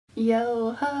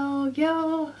Yo ho,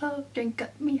 drink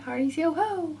up me hearties, yo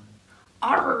ho.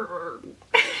 Arr.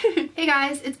 Hey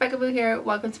guys, it's beccaboo here.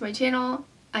 Welcome to my channel.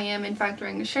 I am in fact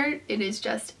wearing a shirt. It is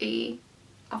just a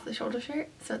off-the-shoulder shirt,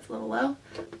 so it's a little low.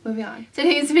 Moving on.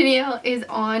 Today's video is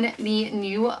on the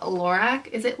new LORAC.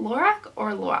 Is it LORAC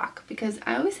or LORAC? Because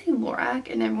I always say LORAC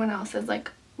and everyone else says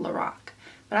like LORAC,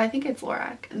 but I think it's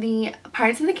LORAC. The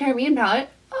Pirates of the Caribbean palette.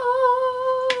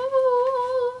 Oh,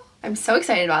 I'm so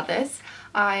excited about this.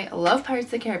 I love Pirates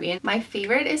of the Caribbean. My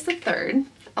favorite is the third.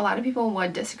 A lot of people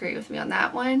would disagree with me on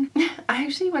that one. I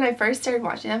actually, when I first started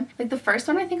watching them, like the first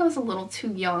one, I think I was a little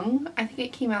too young. I think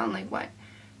it came out in like what,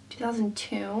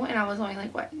 2002, and I was only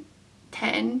like what,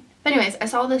 10. But anyways, I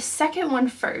saw the second one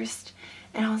first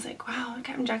and I was like, wow,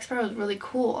 Captain Jack Sparrow was really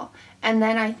cool. And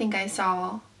then I think I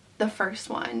saw the first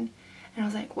one and I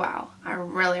was like, wow, I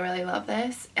really love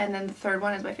this. And then the third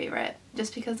one is my favorite,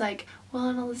 just because like Will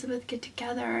and Elizabeth get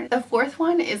together. The fourth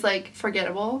one is like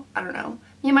forgettable. I don't know.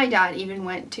 Me and my dad even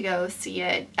went to go see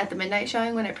it at the midnight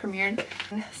showing when it premiered.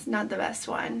 It's not the best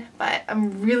one, but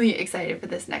I'm really excited for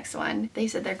this next one. They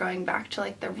said they're going back to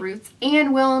like the roots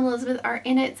and Will and Elizabeth are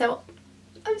in it, so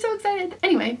I'm so excited.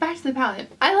 Anyway, back to the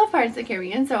palette. I love Pirates of the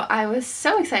Caribbean, so I was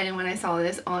so excited when I saw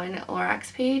this on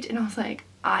LORAC's page and I was like,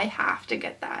 I have to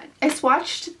get that. I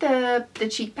swatched the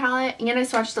cheek palette and I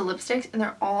swatched the lipsticks and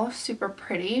they're all super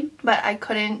pretty, but I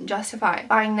couldn't justify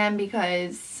buying them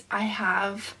because I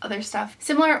have other stuff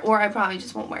similar or I probably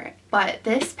just won't wear it. But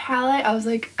this palette, I was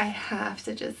like, I have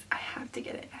to get it. I have to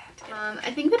get it.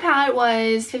 I think the palette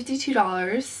was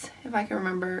 $52 if I can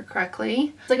remember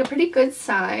correctly. It's like a pretty good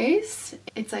size.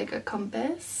 It's like a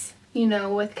compass. You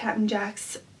know, with Captain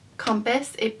Jack's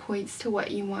compass, it points to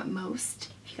what you want most.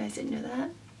 If you guys didn't know that.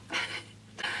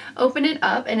 Open it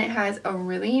up and it has a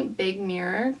really big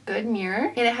mirror, good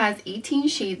mirror, and it has 18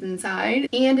 shades inside,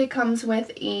 and it comes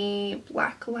with a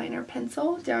black liner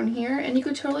pencil down here, and you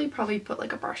could totally probably put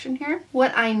like a brush in here.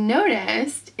 What I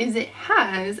noticed is it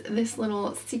has this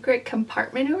little secret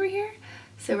compartment over here.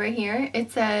 So right here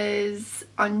it says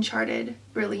Uncharted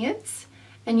Brilliance,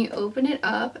 and you open it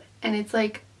up and it's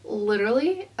like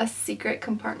literally a secret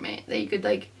compartment that you could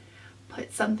like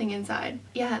put something inside.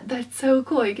 Yeah, that's so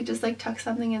cool. You could just like tuck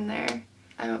something in there.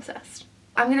 I'm obsessed.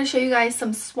 I'm going to show you guys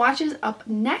some swatches up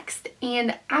next,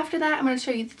 and after that I'm going to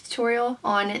show you the tutorial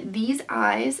on these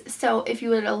eyes. So if you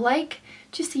would like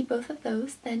to see both of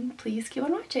those, then please keep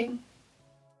on watching.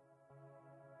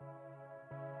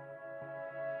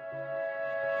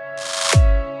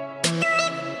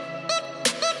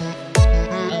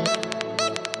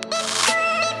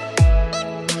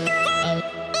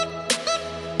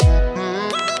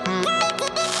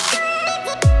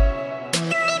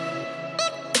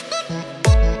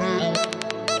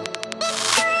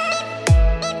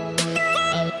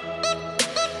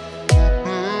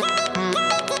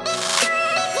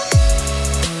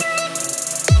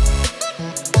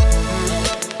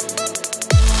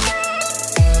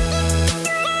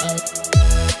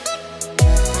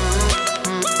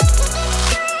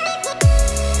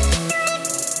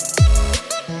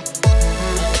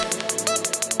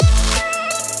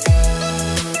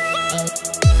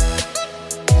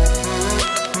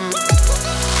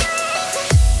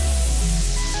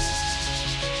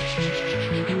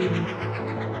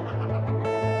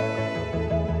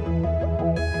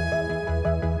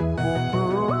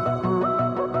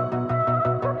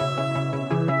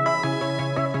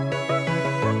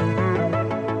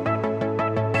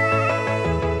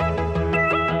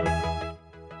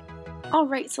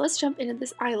 Alright, so let's jump into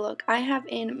this eye look. I have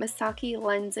in MISAKI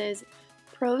Lenses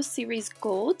Pro Series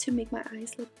Gold to make my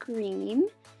eyes look green.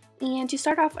 And to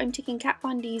start off, I'm taking Kat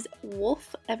Von D's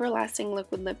Wolf Everlasting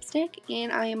Liquid Lipstick,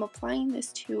 and I am applying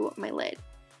this to my lid.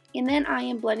 And then I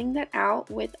am blending that out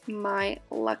with my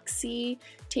LUXIE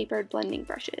Tapered blending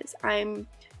brushes. I'm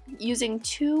using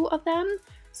 2 of them.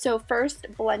 So first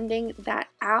blending that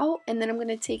out, and then I'm going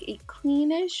to take a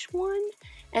cleanish one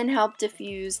and help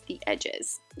diffuse the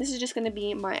edges. This is just going to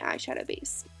be my eyeshadow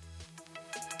base.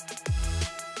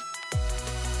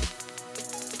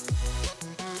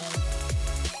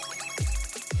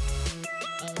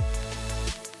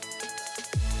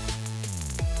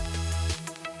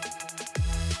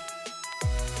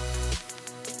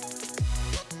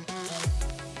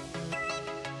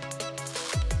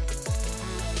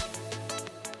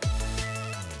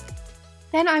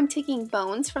 Then I'm taking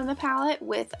Bones from the palette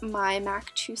with my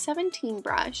MAC 217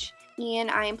 brush, and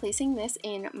I am placing this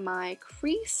in my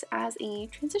crease as a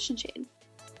transition shade.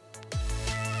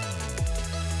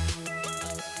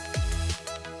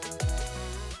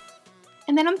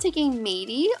 And then I'm taking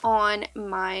Matey on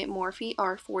my Morphe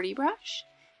R40 brush,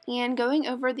 and going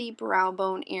over the brow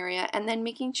bone area and then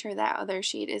making sure that other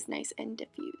shade is nice and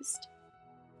diffused.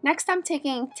 Next, I'm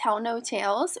taking Tell No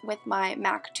Tales with my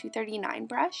MAC 239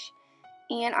 brush,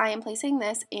 and I am placing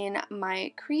this in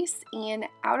my crease and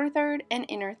outer third and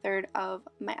inner third of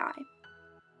my eye.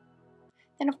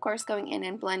 Then of course going in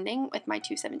and blending with my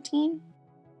 217.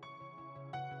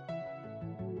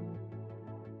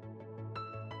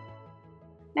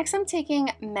 Next, I'm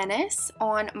taking Menace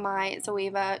on my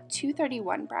ZOEVA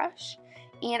 231 brush,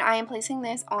 and I am placing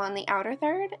this on the outer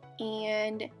third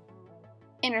and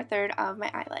inner third of my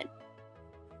eyelid.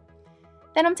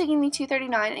 Then I'm taking the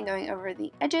 239 and going over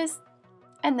the edges,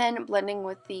 and then blending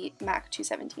with the MAC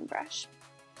 217 brush.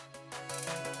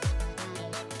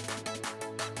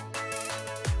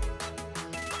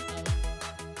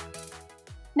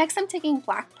 Next, I'm taking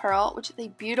Black Pearl, which is a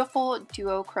beautiful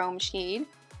duochrome shade,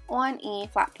 on a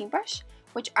flat paintbrush,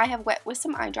 which I have wet with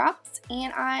some eye drops,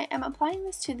 and I am applying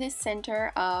this to the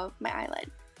center of my eyelid.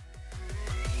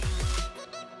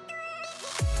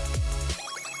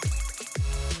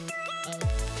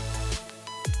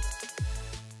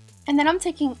 And then I'm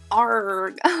taking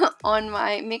ARG on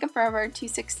my Makeup Forever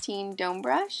 216 Dome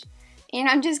brush, and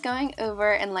I'm just going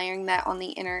over and layering that on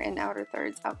the inner and outer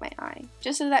thirds of my eye,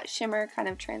 just so that shimmer kind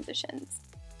of transitions.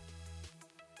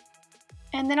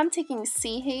 And then I'm taking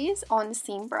Sea Haze on the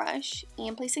same brush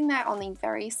and placing that on the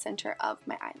very center of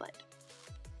my eyelid.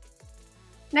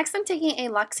 Next, I'm taking a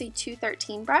LUXIE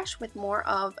 213 brush with more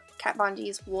of Kat Von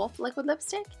D's Wolf Liquid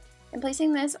lipstick and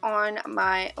placing this on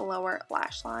my lower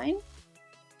lash line.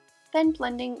 Then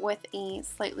blending with a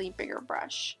slightly bigger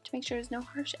brush to make sure there's no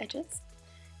harsh edges.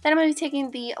 Then I'm going to be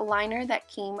taking the liner that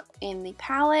came in the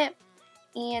palette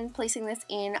and placing this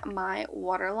in my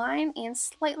waterline and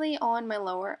slightly on my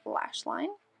lower lash line.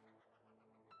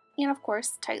 And of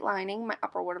course, tight lining my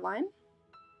upper waterline.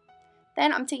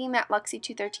 Then I'm taking that LUXIE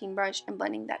 213 brush and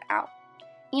blending that out.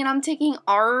 And I'm taking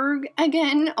ARG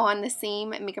again on the same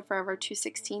Makeup Forever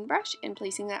 216 brush and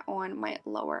placing that on my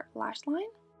lower lash line.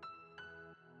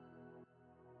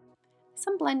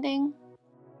 Some blending.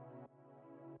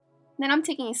 Then I'm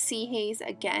taking Sea Haze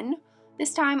again,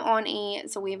 this time on a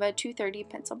ZOEVA 230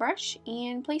 pencil brush,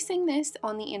 and placing this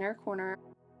on the inner corner.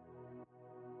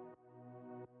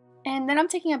 And then I'm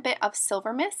taking a bit of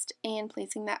Silver Mist and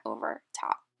placing that over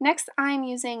top. Next, I'm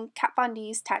using Kat Von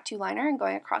D's Tattoo Liner and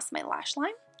going across my lash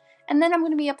line. And then I'm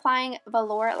going to be applying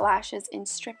Velour lashes in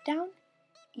Strip Down.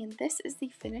 And this is the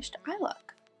finished eye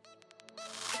look.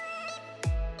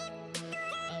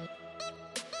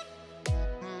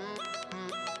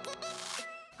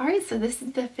 Alright, so this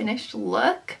is the finished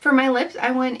look. For my lips,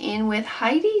 I went in with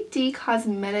HEIDI D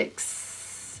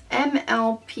COSMETICS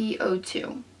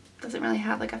MLP02. Doesn't really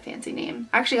have like a fancy name.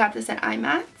 I actually got this at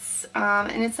IMATS,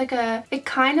 and it's like it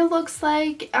kind of looks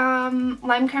like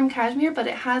lime creme cashmere, but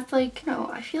it has like, you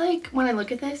know, I feel like when I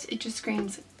look at this, it just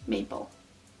screams maple.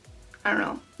 I don't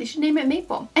know. They should name it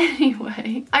Maple.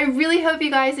 Anyway, I really hope you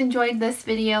guys enjoyed this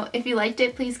video. If you liked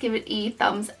it, please give it a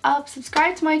thumbs up.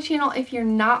 Subscribe to my channel if you're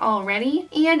not already.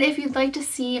 And if you'd like to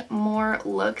see more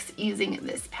looks using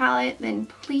this palette, then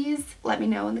please let me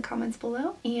know in the comments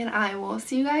below. And I will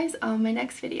see you guys on my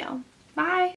next video. Bye!